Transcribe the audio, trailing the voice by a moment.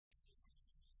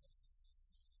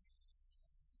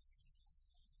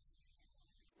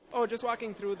Oh, just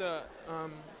walking through the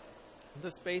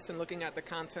space and looking at the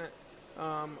content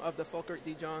of the Folkert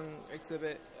de Jong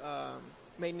exhibit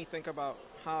made me think about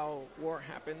how war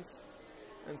happens.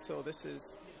 And so this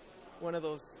is one of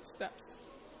those steps,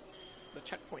 the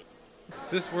checkpoint.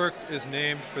 This work is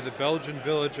named for the Belgian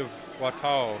village of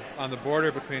Watou on the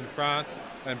border between France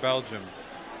and Belgium.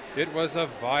 It was a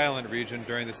violent region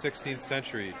during the 16th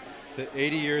century, the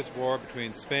 80 Years' War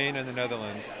between Spain and the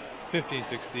Netherlands,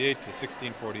 1568 to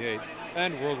 1648,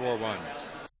 and World War I.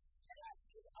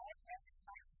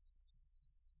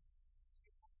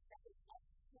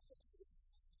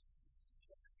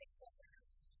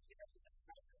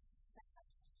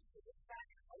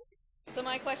 So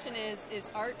my question is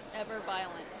art ever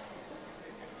violent?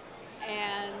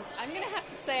 And I'm going to have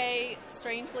to say,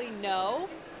 strangely, no,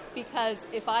 because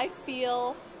if I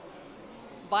feel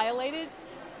violated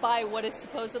by what is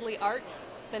supposedly art,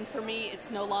 then for me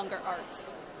it's no longer art.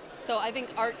 So I think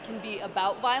art can be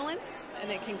about violence,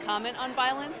 and it can comment on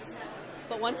violence,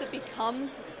 but once it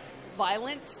becomes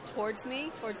violent towards me,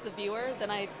 towards the viewer,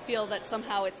 then I feel that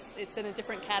somehow it's in a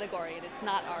different category, and it's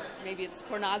not art. Maybe it's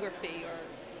pornography or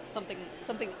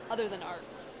something other than art.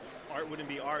 Art wouldn't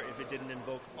be art if it didn't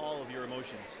invoke all of your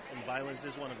emotions, and violence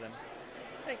is one of them.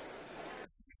 Thanks.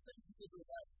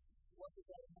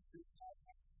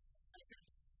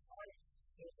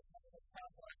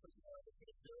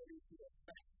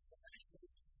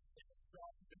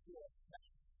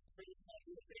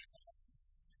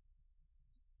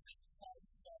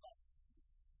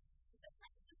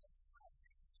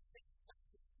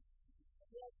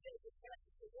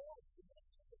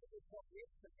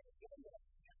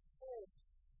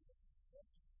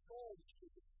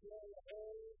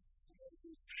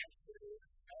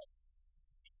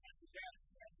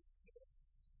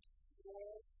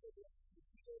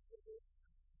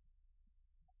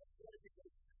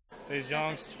 De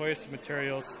Jong's choice of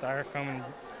materials, styrofoam and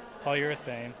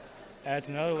polyurethane, adds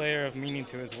another layer of meaning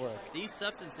to his work. These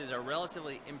substances are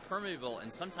relatively impermeable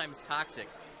and sometimes toxic,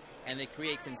 and they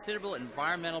create considerable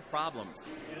environmental problems.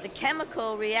 The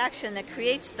chemical reaction that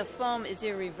creates the foam is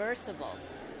irreversible.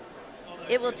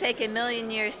 It will take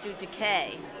 1,000,000 years to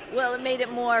decay. Well, it made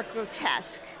it more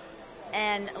grotesque,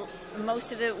 and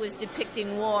most of it was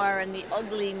depicting war and the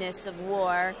ugliness of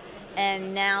war,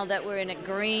 and now that we're in a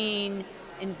green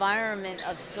environment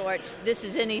of sorts, this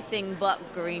is anything but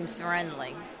green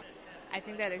friendly. I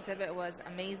think that exhibit was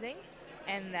amazing,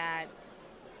 and that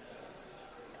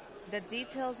the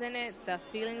details in it, the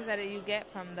feelings that you get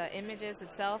from the images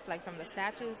itself, like from the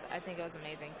statues, I think it was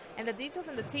amazing. And the details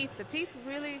in the teeth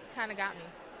really kind of got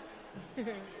me.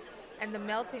 And the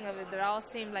melting of it all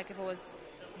seemed like if it was,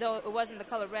 though it wasn't the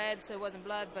color red, so it wasn't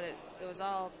blood, but it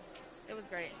was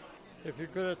great. If you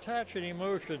could attach an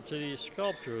emotion to these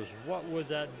sculptures, what would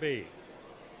that be?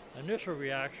 Initial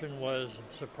reaction was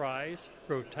surprise,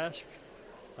 grotesque.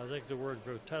 I think the word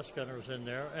grotesque was in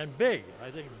there, and big. I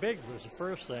think big was the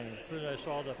first thing. As soon as I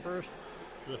saw the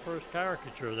first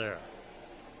caricature there,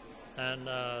 and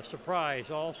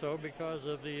surprise also because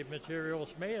of the material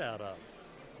it's made out of,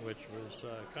 which was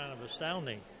kind of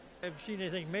astounding. I've seen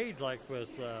anything made like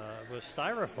with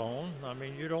styrofoam. I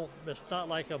mean, it's not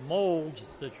like a mold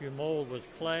that you mold with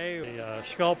clay. A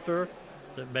sculptor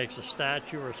that makes a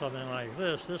statue or something like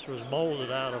this. This was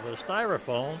molded out of a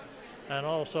styrofoam, and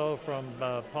also from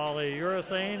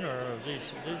polyurethane or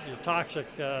these toxic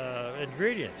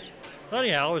ingredients.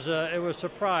 Anyhow, it was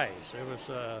surprise.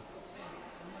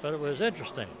 But it was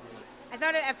interesting. I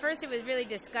thought at first it was really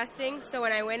disgusting. So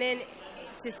when I went in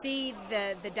to see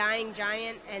the dying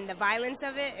giant and the violence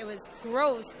of it, it was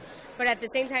gross. But at the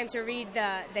same time, to read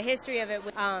the history of it,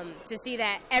 to see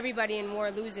that everybody in war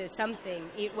loses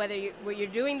something, whether you're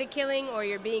doing the killing or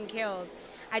you're being killed,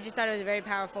 I just thought it was a very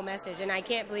powerful message, and I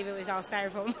can't believe it was all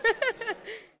styrofoam.